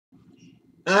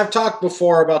I've talked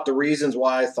before about the reasons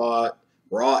why I thought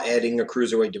Raw adding a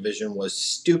Cruiserweight division was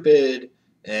stupid,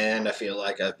 and I feel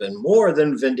like I've been more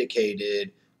than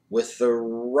vindicated with the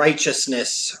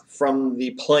righteousness from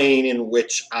the plane in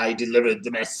which I delivered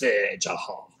the message.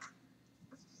 Aha.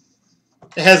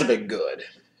 It hasn't been good,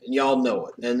 and y'all know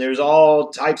it. And there's all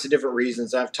types of different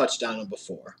reasons. I've touched on them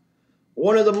before.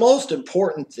 One of the most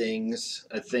important things,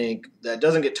 I think, that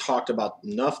doesn't get talked about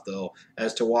enough, though,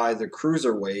 as to why the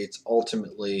cruiserweights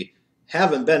ultimately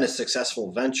haven't been a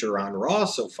successful venture on Raw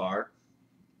so far,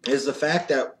 is the fact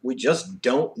that we just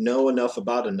don't know enough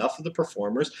about enough of the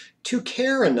performers to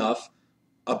care enough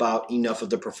about enough of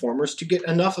the performers to get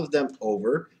enough of them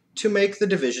over to make the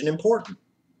division important.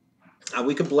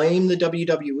 We could blame the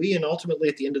WWE, and ultimately,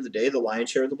 at the end of the day, the lion's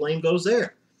share of the blame goes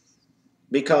there.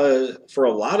 Because for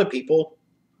a lot of people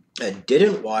that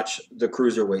didn't watch the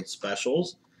cruiserweight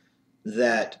specials,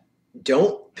 that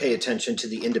don't pay attention to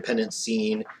the independent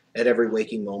scene at every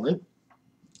waking moment,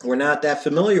 we're not that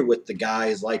familiar with the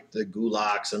guys like the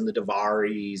Gulaks and the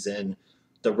Davaris and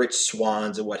the Rich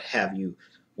Swans and what have you.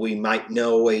 We might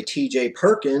know a TJ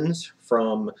Perkins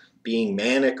from being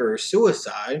manic or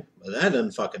suicide, but that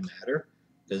doesn't fucking matter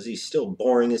because he's still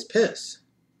boring as piss.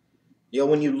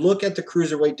 When you look at the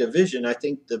Cruiserweight division, I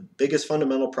think the biggest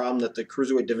fundamental problem that the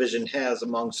Cruiserweight division has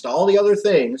amongst all the other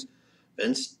things,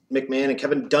 Vince McMahon and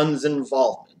Kevin Dunn's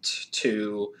involvement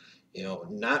to,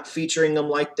 not featuring them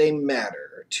like they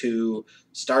matter, to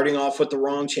starting off with the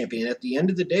wrong champion. At the end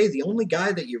of the day, the only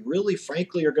guy that you really,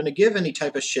 frankly, are going to give any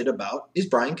type of shit about is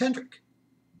Brian Kendrick.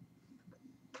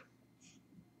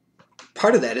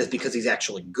 Part of that is because he's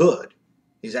actually good.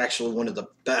 He's actually one of the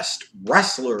best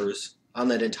wrestlers on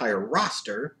that entire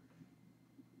roster.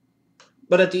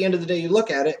 But at the end of the day, you look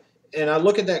at it, and I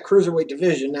look at that Cruiserweight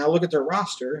division, and I look at their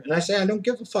roster, and I say, I don't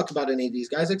give a fuck about any of these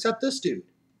guys except this dude.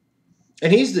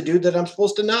 And he's the dude that I'm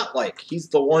supposed to not like. He's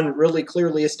the one really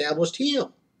clearly established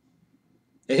heel.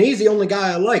 And he's the only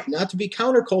guy I like, not to be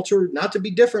counterculture, not to be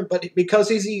different, but because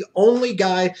he's the only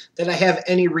guy that I have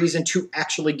any reason to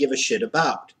actually give a shit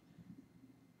about.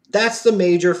 That's the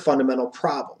major fundamental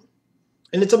problem.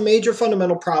 And it's a major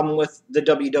fundamental problem with the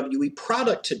WWE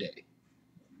product today.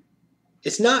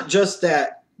 It's not just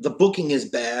that the booking is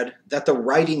bad, that the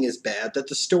writing is bad, that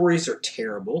the stories are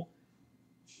terrible.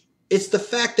 It's the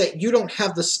fact that you don't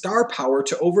have the star power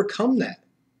to overcome that.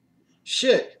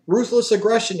 Shit, Ruthless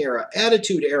Aggression era,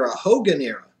 Attitude era, Hogan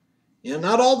era.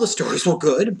 Not all the stories were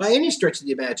good by any stretch of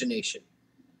the imagination.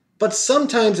 But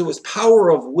sometimes it was power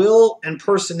of will and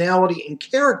personality and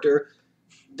character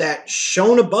that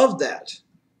shone above that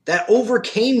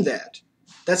overcame that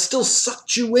still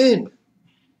sucked you in.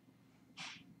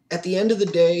 At the end of the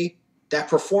day, that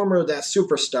performer, that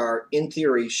superstar, in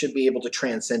theory, should be able to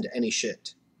transcend any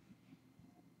shit.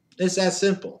 It's that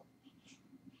simple.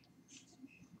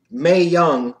 Mae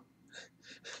Young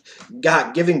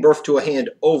got giving birth to a hand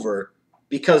over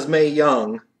because Mae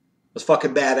Young was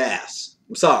fucking badass.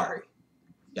 I'm sorry.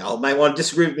 Y'all might want to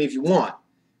disagree with me if you want.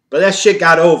 But that shit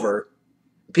got over.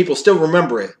 People still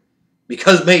remember it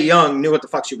because Mae Young knew what the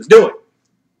fuck she was doing.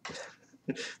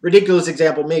 Ridiculous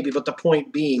example maybe, but the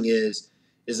point being is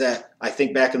that I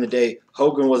think back in the day,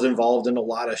 Hogan was involved in a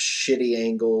lot of shitty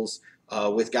angles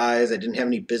with guys that didn't have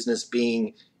any business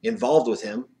being involved with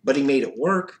him, but he made it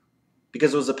work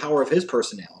because it was the power of his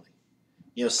personality.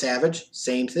 Savage,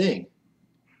 same thing.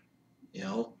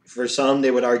 For some,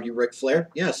 they would argue Ric Flair.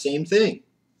 Yeah, same thing.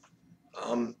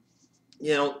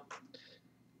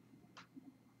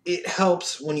 It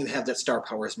helps when you have that star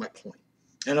power is my point.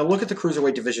 And I look at the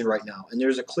Cruiserweight division right now, and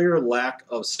there's a clear lack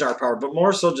of star power, but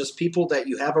more so just people that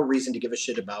you have a reason to give a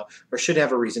shit about or should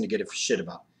have a reason to give a shit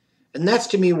about. And that's,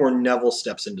 to me, where Neville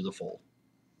steps into the fold.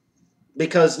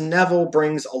 Because Neville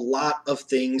brings a lot of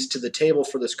things to the table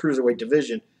for this Cruiserweight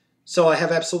division, so I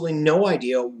have absolutely no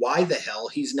idea why the hell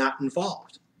he's not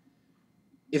involved.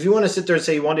 If you want to sit there and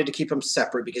say you wanted to keep him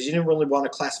separate because you didn't really want to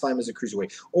classify him as a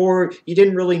cruiserweight, or you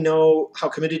didn't really know how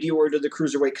committed you were to the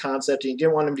cruiserweight concept and you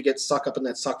didn't want him to get sucked up in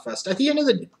that suckfest, at the end of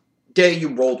the day, you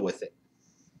rolled with it.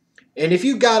 And if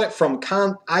you got it from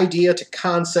idea to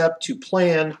concept to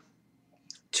plan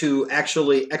to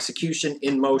actually execution,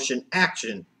 in motion,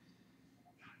 action,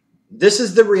 this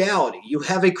is the reality. You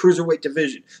have a cruiserweight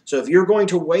division. So if you're going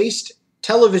to waste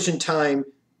television time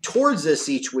towards this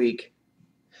each week,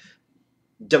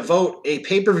 devote a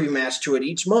pay-per-view match to it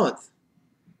each month,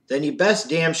 then you best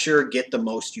damn sure get the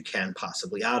most you can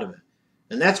possibly out of it.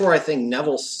 And that's where I think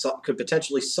Neville could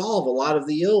potentially solve a lot of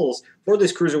the ills for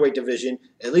this Cruiserweight division,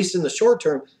 at least in the short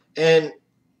term. And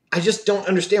I just don't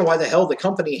understand why the hell the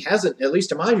company hasn't, at least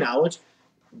to my knowledge,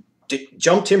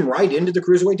 jumped him right into the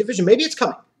Cruiserweight division. Maybe it's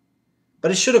coming.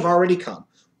 But it should have already come.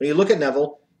 When you look at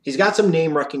Neville, he's got some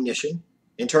name recognition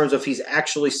in terms of he's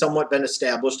actually somewhat been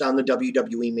established on the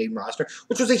WWE main roster,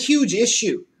 which was a huge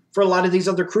issue for a lot of these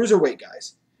other cruiserweight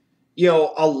guys. You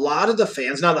know, a lot of the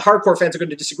fans, now the hardcore fans are going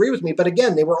to disagree with me, but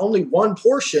again, they were only one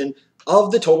portion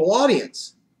of the total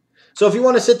audience. So if you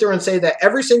want to sit there and say that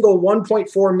every single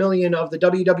 1.4 million of the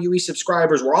WWE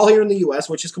subscribers were all here in the U.S.,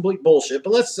 which is complete bullshit,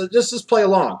 but let's just play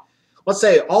along. Let's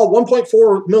say all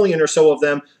 1.4 million or so of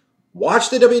them watch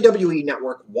the WWE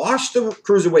Network, watch the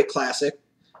Cruiserweight Classic,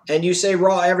 and you say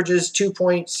Raw averages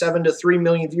 2.7 to 3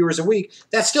 million viewers a week.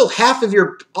 That's still half of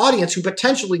your audience who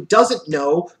potentially doesn't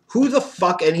know who the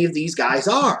fuck any of these guys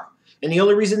are. And the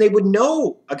only reason they would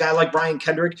know a guy like Brian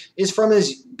Kendrick is from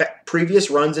his previous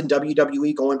runs in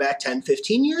WWE going back 10,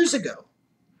 15 years ago.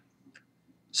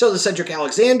 So the Cedric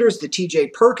Alexanders, the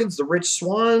TJ Perkins, the Rich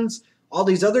Swans, all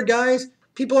these other guys,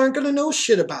 people aren't going to know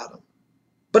shit about them.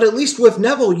 But at least with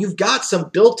Neville, you've got some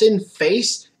built-in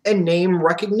face and name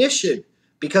recognition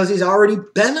because he's already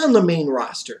been on the main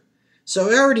roster. So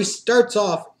it already starts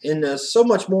off in a so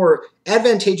much more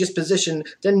advantageous position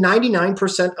than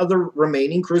 99% of the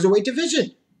remaining Cruiserweight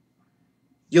division.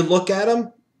 You look at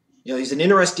him, you know, he's an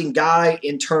interesting guy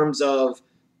in terms of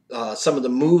some of the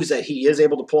moves that he is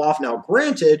able to pull off. Now,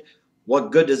 granted,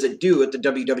 what good does it do if the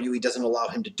WWE doesn't allow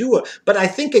him to do it? But I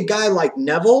think a guy like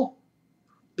Neville,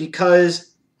 because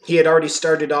he had already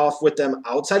started off with them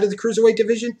outside of the Cruiserweight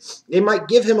division, they might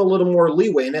give him a little more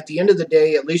leeway. And at the end of the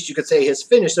day, at least you could say his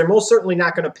finish, they're most certainly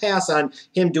not going to pass on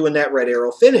him doing that Red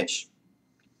Arrow finish.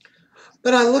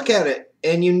 But I look at it,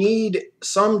 and you need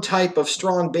some type of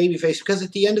strong babyface because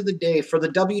at the end of the day, for the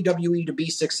WWE to be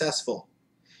successful,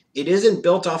 it isn't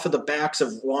built off of the backs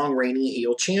of long-reigning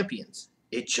heel champions.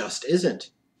 It just isn't.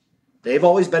 They've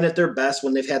always been at their best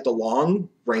when they've had the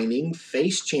long-reigning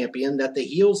face champion that the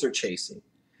heels are chasing.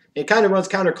 It kind of runs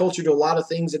counterculture to a lot of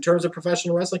things in terms of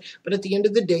professional wrestling, but at the end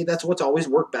of the day, that's what's always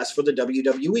worked best for the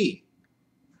WWE.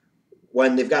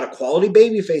 When they've got a quality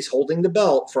babyface holding the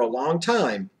belt for a long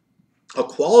time, a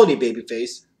quality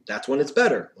babyface, that's when it's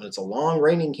better. When it's a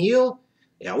long-reigning heel,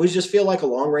 they always just feel like a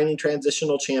long-reigning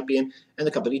transitional champion, and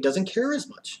the company doesn't care as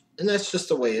much. And that's just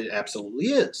the way it absolutely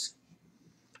is.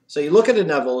 So you look at a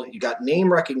Neville, you got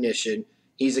name recognition.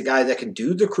 He's a guy that can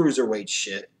do the cruiserweight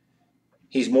shit.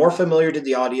 He's more familiar to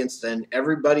the audience than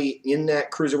everybody in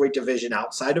that Cruiserweight division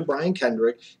outside of Brian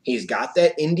Kendrick. He's got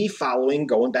that indie following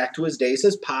going back to his days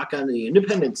as Pac on the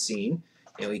independent scene.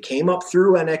 You know, he came up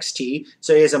through NXT,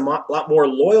 so he has a lot more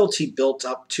loyalty built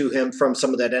up to him from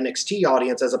some of that NXT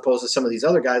audience as opposed to some of these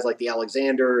other guys like the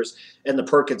Alexanders and the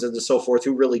Perkins and so forth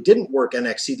who really didn't work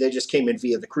NXT. They just came in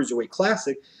via the Cruiserweight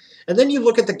Classic. And then you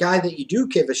look at the guy that you do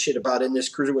give a shit about in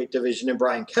this Cruiserweight division in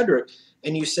Brian Kendrick,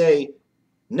 and you say,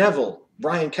 Neville,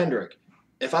 Brian Kendrick,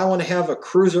 if I want to have a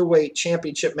Cruiserweight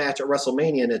championship match at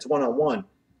WrestleMania and it's one-on-one,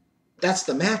 that's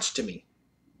the match to me.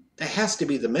 That has to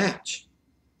be the match.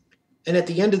 And at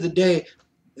the end of the day,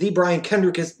 the Brian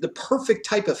Kendrick is the perfect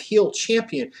type of heel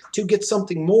champion to get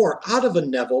something more out of a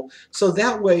Neville. So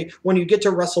that way, when you get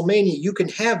to WrestleMania, you can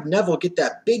have Neville get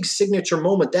that big signature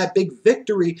moment, that big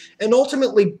victory, and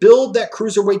ultimately build that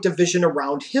Cruiserweight division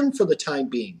around him for the time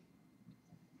being.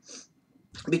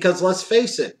 Because let's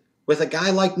face it, with a guy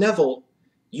like Neville,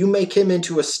 you make him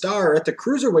into a star at the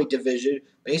Cruiserweight division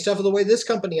based off of the way this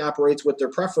company operates with their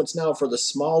preference now for the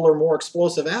smaller, more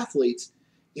explosive athletes.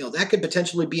 You know, that could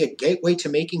potentially be a gateway to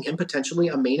making him potentially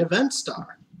a main event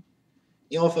star.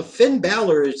 You know, if a Finn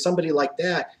Balor or somebody like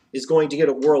that is going to get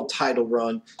a world title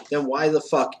run, then why the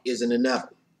fuck isn't a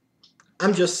Neville?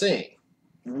 I'm just saying,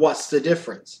 what's the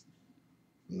difference?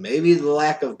 Maybe the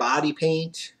lack of body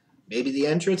paint, maybe the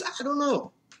entrance, I don't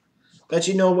know. But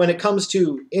you know, when it comes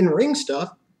to in-ring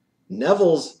stuff,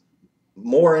 Neville's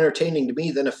more entertaining to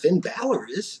me than a Finn Balor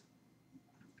is.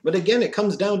 But again, it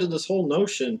comes down to this whole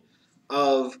notion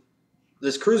of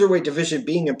this Cruiserweight division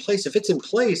being in place. If it's in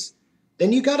place,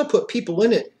 then you got to put people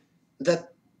in it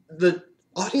that the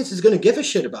audience is going to give a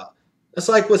shit about. It's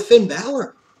like with Finn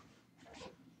Balor.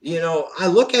 You know, I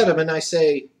look at him and I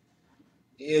say,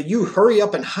 you hurry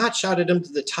up and hotshotted him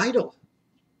to the title.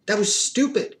 That was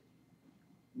stupid.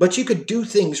 But you could do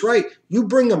things right. You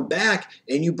bring him back,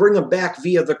 and you bring him back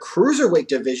via the Cruiserweight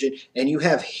division, and you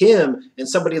have him and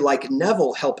somebody like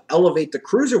Neville help elevate the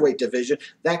Cruiserweight division.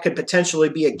 That could potentially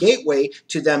be a gateway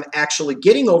to them actually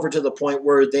getting over to the point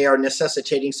where they are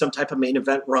necessitating some type of main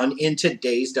event run in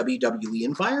today's WWE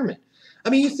environment. I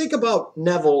mean, you think about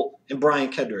Neville and Brian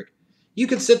Kendrick. You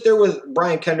could sit there with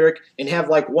Brian Kendrick and have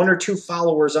like one or two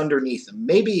followers underneath him.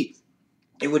 Maybe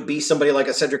it would be somebody like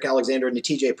a Cedric Alexander and a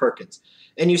TJ Perkins.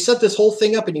 And you set this whole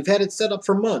thing up and you've had it set up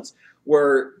for months.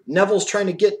 where Neville's trying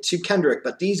to get to Kendrick,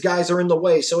 but these guys are in the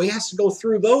way, so he has to go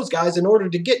through those guys in order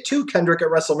to get to Kendrick at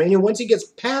WrestleMania. Once he gets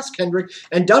past Kendrick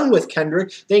and done with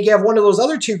Kendrick, then you can have one of those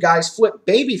other two guys flip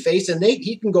babyface, and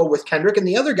he can go with Kendrick, and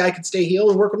the other guy can stay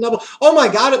heel and work with Neville. Oh my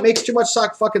God, it makes too much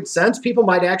fucking sense. People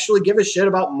might actually give a shit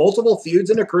about multiple feuds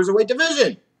in a Cruiserweight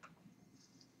division.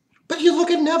 But you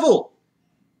look at Neville.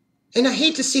 And I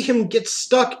hate to see him get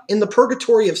stuck in the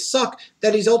purgatory of suck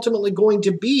that he's ultimately going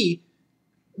to be,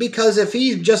 because if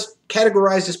he's just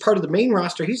categorized as part of the main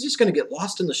roster, he's just going to get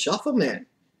lost in the shuffle, man.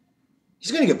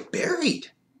 He's going to get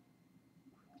buried.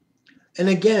 And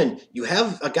again, you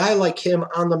have a guy like him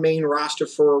on the main roster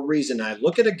for a reason. I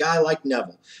look at a guy like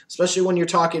Neville, especially when you're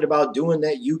talking about doing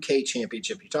that UK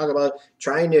championship. You talk about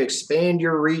trying to expand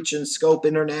your reach and scope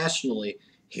internationally.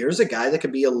 Here's a guy that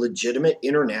could be a legitimate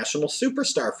international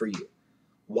superstar for you.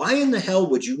 Why in the hell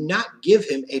would you not give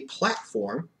him a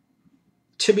platform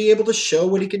to be able to show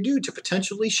what he could do, to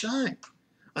potentially shine?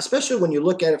 Especially when you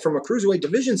look at it from a Cruiserweight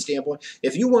division standpoint.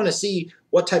 If you want to see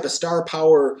what type of star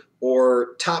power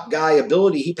or top guy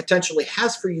ability he potentially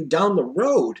has for you down the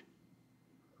road,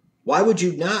 why would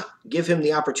you not give him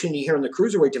the opportunity here in the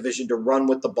Cruiserweight division to run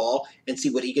with the ball and see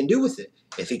what he can do with it?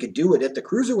 If he could do it at the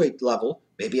Cruiserweight level,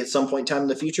 maybe at some point in time in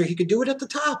the future he could do it at the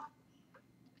top.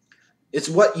 It's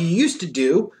what you used to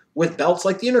do with belts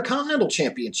like the Intercontinental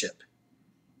Championship.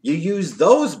 You use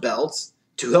those belts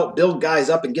to help build guys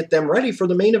up and get them ready for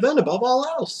the main event above all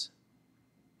else.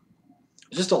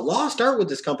 It's just a lost art with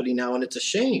this company now, and it's a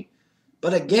shame.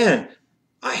 But again,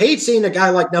 I hate seeing a guy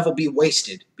like Neville be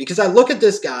wasted, because I look at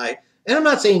this guy, and I'm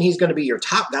not saying he's going to be your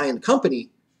top guy in the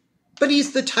company, but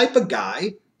he's the type of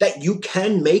guy that you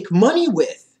can make money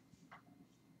with.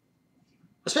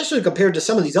 Especially compared to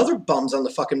some of these other bums on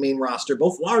the fucking main roster,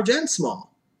 both large and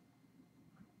small.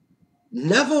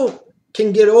 Neville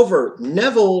can get over.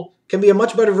 Neville can be a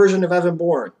much better version of Evan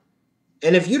Bourne.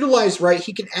 And if utilized right,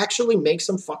 he can actually make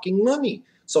some fucking money.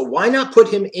 So why not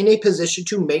put him in a position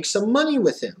to make some money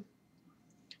with him?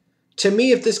 To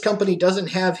me, if this company doesn't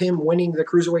have him winning the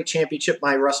Cruiserweight Championship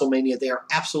by WrestleMania, they are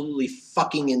absolutely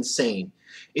fucking insane.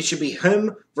 It should be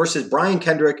him versus Brian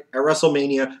Kendrick at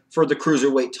WrestleMania for the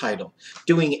Cruiserweight title.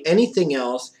 Doing anything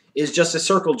else is just a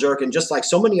circle jerk, and just like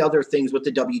so many other things with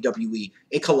the WWE,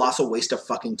 a colossal waste of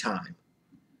fucking time.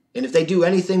 And if they do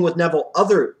anything with Neville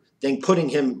other than putting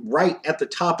him right at the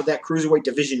top of that Cruiserweight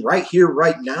division right here,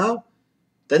 right now,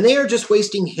 then they are just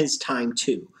wasting his time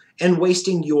too. And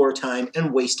wasting your time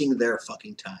and wasting their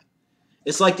fucking time.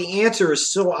 It's like the answer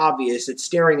is so obvious, it's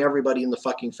staring everybody in the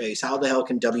fucking face. How the hell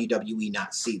can WWE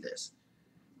not see this?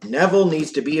 Neville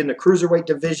needs to be in the Cruiserweight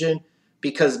division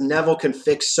because Neville can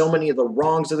fix so many of the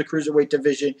wrongs of the Cruiserweight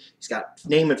division. He's got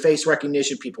name and face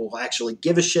recognition. People will actually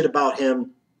give a shit about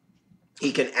him.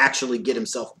 He can actually get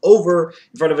himself over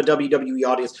in front of a WWE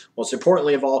audience. Most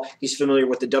importantly of all, he's familiar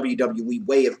with the WWE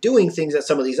way of doing things that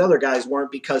some of these other guys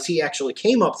weren't, because he actually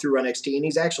came up through NXT and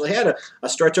he's actually had a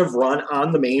stretch of run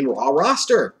on the main Raw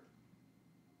roster.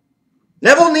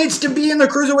 Neville needs to be in the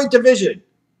Cruiserweight division.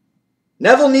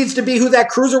 Neville needs to be who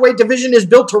that Cruiserweight division is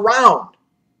built around.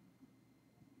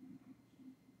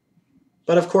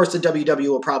 But of course, the WWE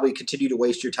will probably continue to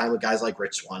waste your time with guys like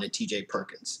Rich Swann and TJ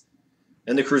Perkins.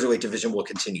 And the Cruiserweight division will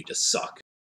continue to suck.